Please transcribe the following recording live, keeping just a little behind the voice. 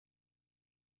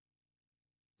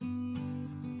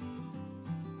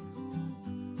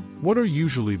What are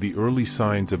usually the early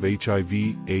signs of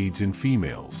HIV/AIDS in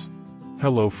females?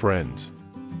 Hello friends.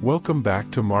 Welcome back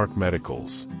to Mark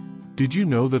Medicals. Did you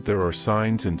know that there are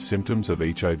signs and symptoms of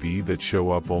HIV that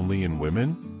show up only in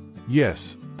women?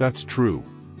 Yes, that's true.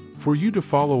 For you to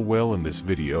follow well in this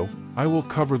video, I will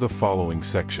cover the following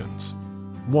sections.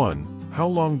 1. How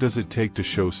long does it take to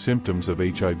show symptoms of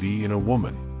HIV in a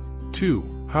woman?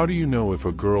 2. How do you know if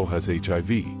a girl has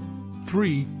HIV?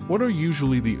 3. What are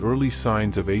usually the early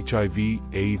signs of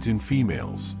HIV/AIDS in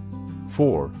females?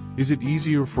 4. Is it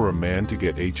easier for a man to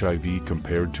get HIV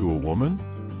compared to a woman?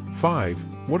 5.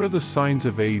 What are the signs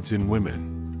of AIDS in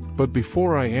women? But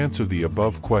before I answer the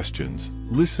above questions,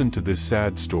 listen to this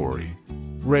sad story.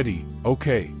 Ready?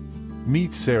 Okay.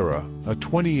 Meet Sarah, a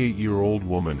 28-year-old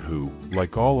woman who,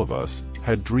 like all of us,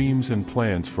 had dreams and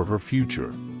plans for her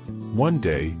future. One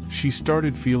day, she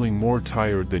started feeling more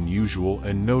tired than usual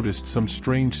and noticed some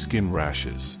strange skin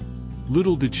rashes.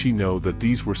 Little did she know that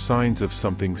these were signs of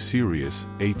something serious,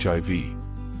 HIV.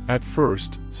 At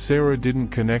first, Sarah didn't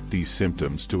connect these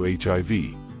symptoms to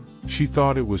HIV. She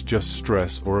thought it was just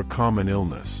stress or a common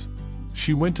illness.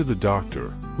 She went to the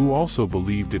doctor, who also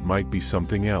believed it might be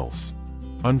something else.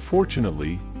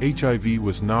 Unfortunately, HIV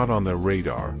was not on their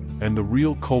radar, and the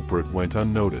real culprit went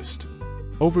unnoticed.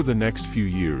 Over the next few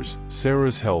years,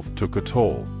 Sarah's health took a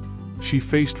toll. She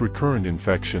faced recurrent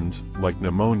infections, like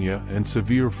pneumonia and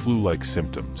severe flu-like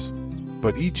symptoms.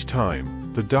 But each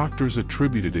time, the doctors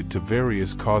attributed it to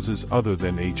various causes other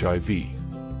than HIV.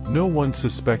 No one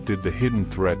suspected the hidden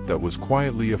threat that was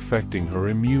quietly affecting her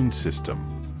immune system.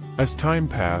 As time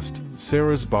passed,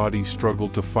 Sarah's body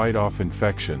struggled to fight off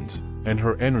infections, and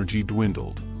her energy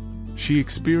dwindled. She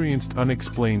experienced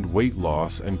unexplained weight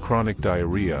loss and chronic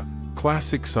diarrhea,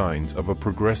 classic signs of a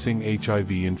progressing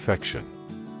HIV infection.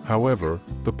 However,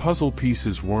 the puzzle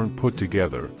pieces weren't put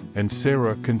together, and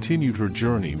Sarah continued her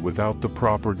journey without the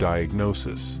proper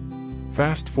diagnosis.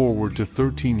 Fast forward to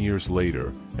 13 years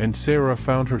later, and Sarah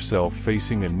found herself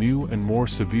facing a new and more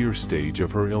severe stage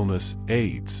of her illness,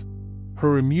 AIDS.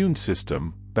 Her immune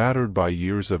system, battered by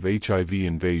years of HIV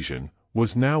invasion,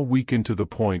 was now weakened to the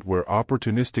point where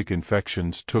opportunistic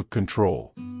infections took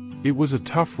control. It was a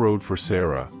tough road for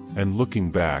Sarah, and looking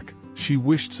back, she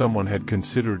wished someone had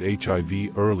considered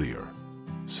HIV earlier.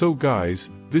 So guys,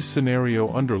 this scenario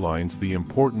underlines the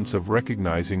importance of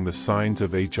recognizing the signs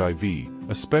of HIV,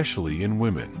 especially in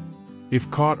women. If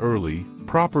caught early,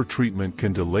 proper treatment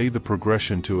can delay the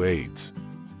progression to AIDS.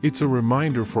 It's a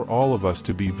reminder for all of us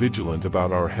to be vigilant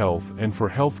about our health and for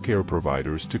healthcare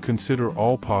providers to consider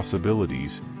all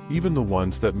possibilities, even the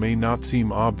ones that may not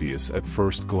seem obvious at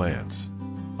first glance.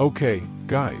 Okay,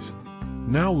 guys.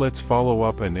 Now let's follow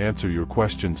up and answer your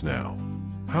questions now.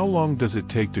 How long does it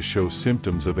take to show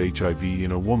symptoms of HIV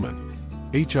in a woman?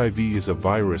 HIV is a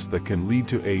virus that can lead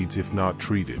to AIDS if not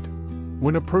treated.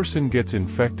 When a person gets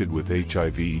infected with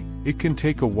HIV, it can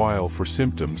take a while for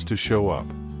symptoms to show up.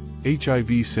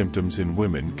 HIV symptoms in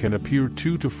women can appear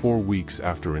 2 to 4 weeks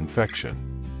after infection.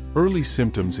 Early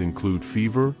symptoms include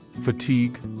fever,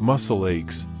 fatigue, muscle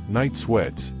aches, night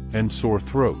sweats, and sore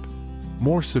throat.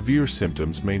 More severe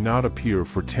symptoms may not appear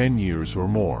for 10 years or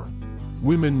more.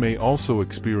 Women may also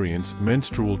experience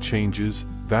menstrual changes,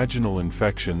 vaginal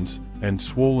infections, and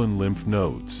swollen lymph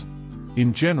nodes.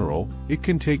 In general, it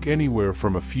can take anywhere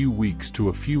from a few weeks to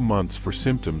a few months for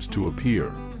symptoms to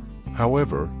appear.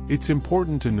 However, it's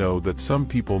important to know that some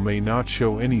people may not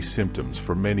show any symptoms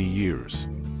for many years.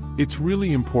 It's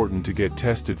really important to get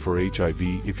tested for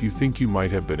HIV if you think you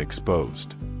might have been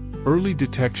exposed. Early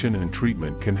detection and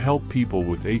treatment can help people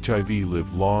with HIV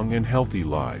live long and healthy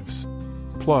lives.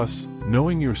 Plus,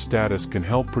 knowing your status can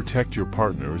help protect your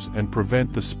partners and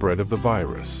prevent the spread of the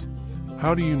virus.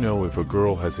 How do you know if a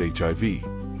girl has HIV?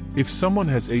 If someone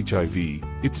has HIV,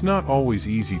 it's not always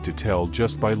easy to tell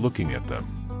just by looking at them.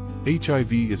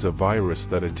 HIV is a virus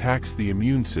that attacks the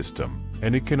immune system,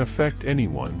 and it can affect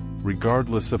anyone,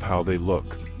 regardless of how they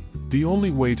look. The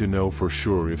only way to know for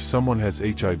sure if someone has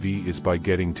HIV is by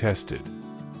getting tested.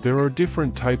 There are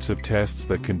different types of tests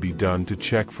that can be done to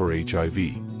check for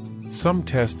HIV. Some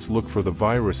tests look for the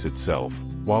virus itself,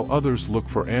 while others look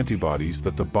for antibodies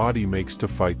that the body makes to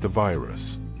fight the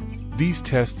virus. These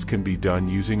tests can be done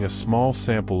using a small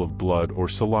sample of blood or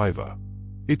saliva.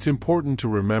 It's important to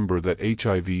remember that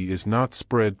HIV is not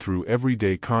spread through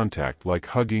everyday contact like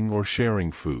hugging or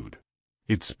sharing food.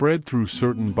 It's spread through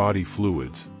certain body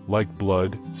fluids, like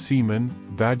blood, semen,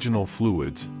 vaginal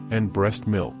fluids, and breast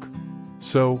milk.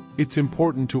 So, it's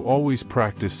important to always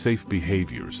practice safe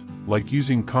behaviors, like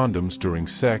using condoms during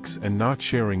sex and not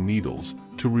sharing needles,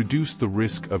 to reduce the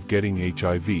risk of getting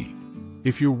HIV.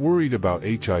 If you're worried about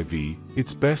HIV,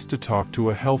 it's best to talk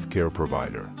to a healthcare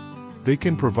provider. They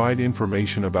can provide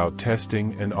information about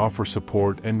testing and offer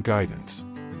support and guidance.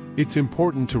 It's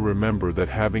important to remember that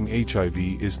having HIV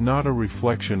is not a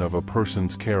reflection of a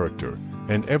person's character,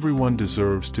 and everyone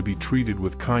deserves to be treated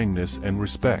with kindness and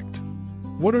respect.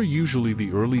 What are usually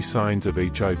the early signs of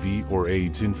HIV or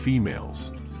AIDS in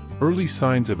females? Early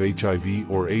signs of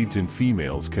HIV or AIDS in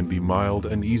females can be mild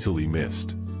and easily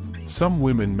missed. Some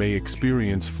women may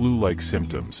experience flu-like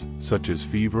symptoms, such as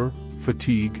fever,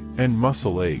 fatigue, and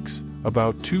muscle aches,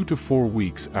 about 2 to 4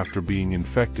 weeks after being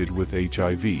infected with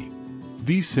HIV.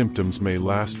 These symptoms may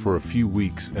last for a few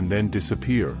weeks and then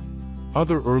disappear.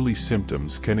 Other early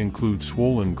symptoms can include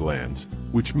swollen glands,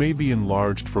 which may be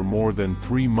enlarged for more than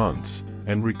 3 months,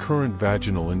 and recurrent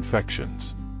vaginal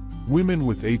infections. Women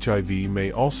with HIV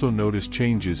may also notice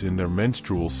changes in their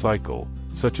menstrual cycle,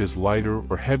 such as lighter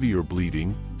or heavier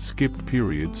bleeding, skipped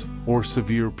periods, or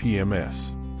severe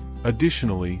PMS.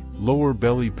 Additionally, lower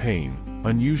belly pain,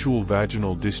 unusual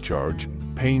vaginal discharge,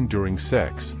 pain during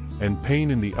sex, and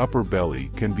pain in the upper belly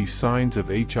can be signs of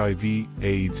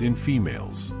HIV/AIDS in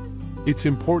females. It's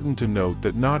important to note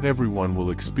that not everyone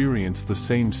will experience the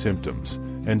same symptoms,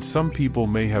 and some people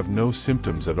may have no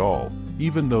symptoms at all,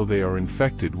 even though they are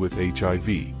infected with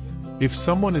HIV. If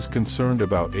someone is concerned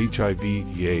about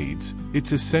HIV/AIDS,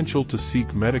 it's essential to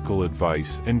seek medical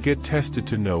advice and get tested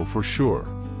to know for sure.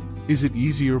 Is it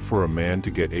easier for a man to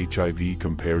get HIV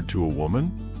compared to a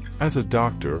woman? As a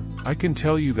doctor, I can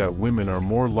tell you that women are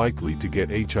more likely to get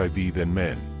HIV than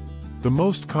men. The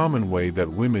most common way that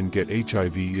women get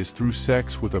HIV is through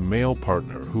sex with a male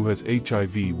partner who has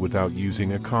HIV without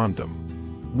using a condom.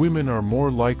 Women are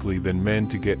more likely than men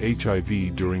to get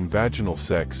HIV during vaginal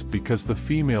sex because the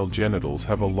female genitals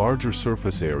have a larger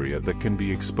surface area that can be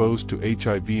exposed to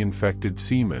HIV-infected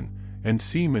semen, and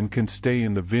semen can stay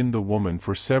in the woman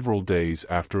for several days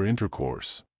after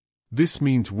intercourse. This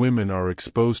means women are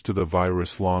exposed to the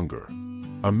virus longer.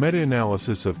 A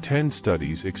meta-analysis of 10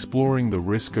 studies exploring the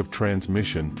risk of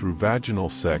transmission through vaginal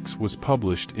sex was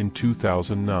published in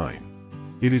 2009.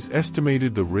 It is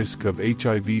estimated the risk of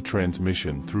HIV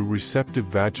transmission through receptive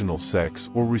vaginal sex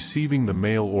or receiving the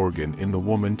male organ in the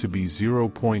woman to be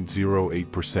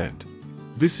 0.08%.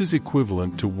 This is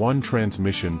equivalent to 1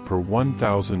 transmission per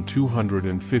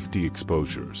 1,250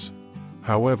 exposures.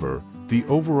 However, the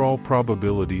overall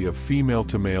probability of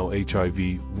female-to-male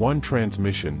HIV-1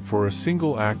 transmission for a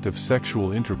single act of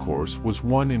sexual intercourse was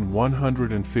 1 in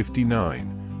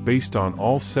 159, based on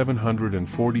all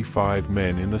 745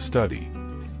 men in the study.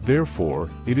 Therefore,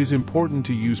 it is important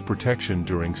to use protection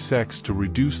during sex to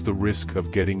reduce the risk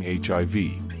of getting HIV.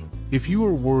 If you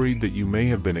are worried that you may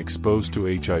have been exposed to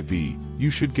HIV, you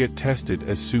should get tested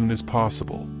as soon as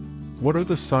possible. What are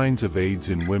the signs of AIDS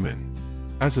in women?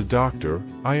 As a doctor,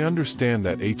 I understand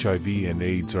that HIV and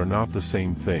AIDS are not the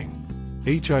same thing.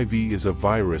 HIV is a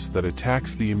virus that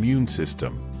attacks the immune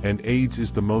system, and AIDS is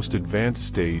the most advanced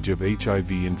stage of HIV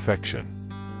infection.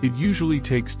 It usually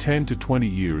takes 10 to 20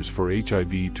 years for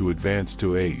HIV to advance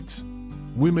to AIDS.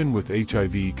 Women with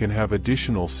HIV can have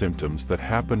additional symptoms that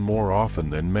happen more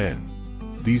often than men.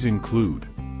 These include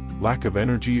lack of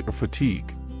energy or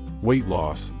fatigue, weight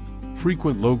loss,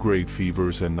 frequent low-grade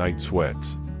fevers and night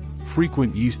sweats,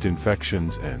 frequent yeast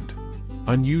infections, and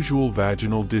unusual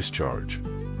vaginal discharge.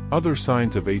 Other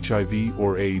signs of HIV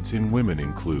or AIDS in women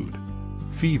include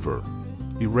fever,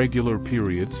 irregular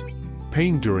periods,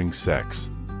 pain during sex,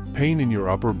 pain in your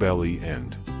upper belly,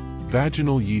 and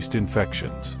vaginal yeast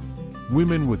infections.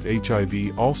 Women with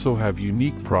HIV also have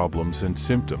unique problems and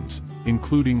symptoms,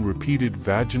 including repeated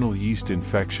vaginal yeast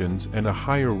infections and a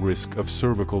higher risk of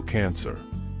cervical cancer.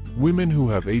 Women who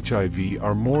have HIV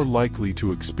are more likely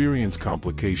to experience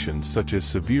complications such as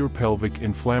severe pelvic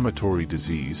inflammatory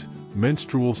disease,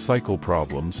 menstrual cycle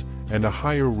problems, and a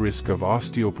higher risk of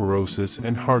osteoporosis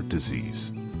and heart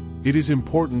disease. It is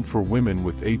important for women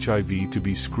with HIV to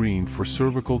be screened for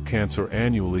cervical cancer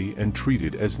annually and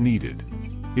treated as needed.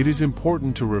 It is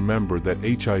important to remember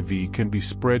that HIV can be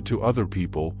spread to other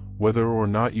people, whether or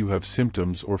not you have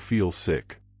symptoms or feel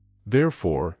sick.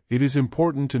 Therefore, it is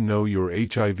important to know your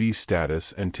HIV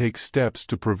status and take steps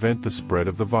to prevent the spread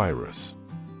of the virus.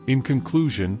 In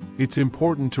conclusion, it's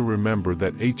important to remember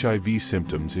that HIV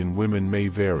symptoms in women may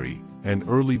vary, and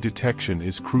early detection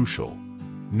is crucial.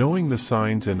 Knowing the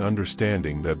signs and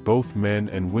understanding that both men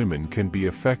and women can be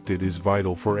affected is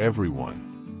vital for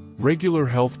everyone. Regular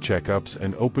health checkups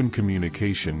and open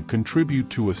communication contribute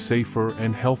to a safer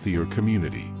and healthier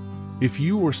community. If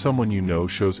you or someone you know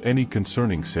shows any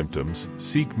concerning symptoms,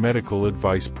 seek medical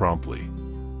advice promptly.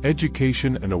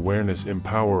 Education and awareness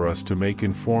empower us to make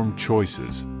informed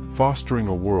choices, fostering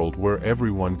a world where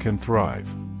everyone can thrive.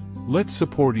 Let's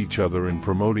support each other in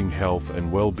promoting health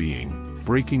and well-being,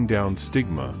 breaking down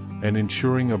stigma, and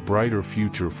ensuring a brighter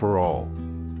future for all.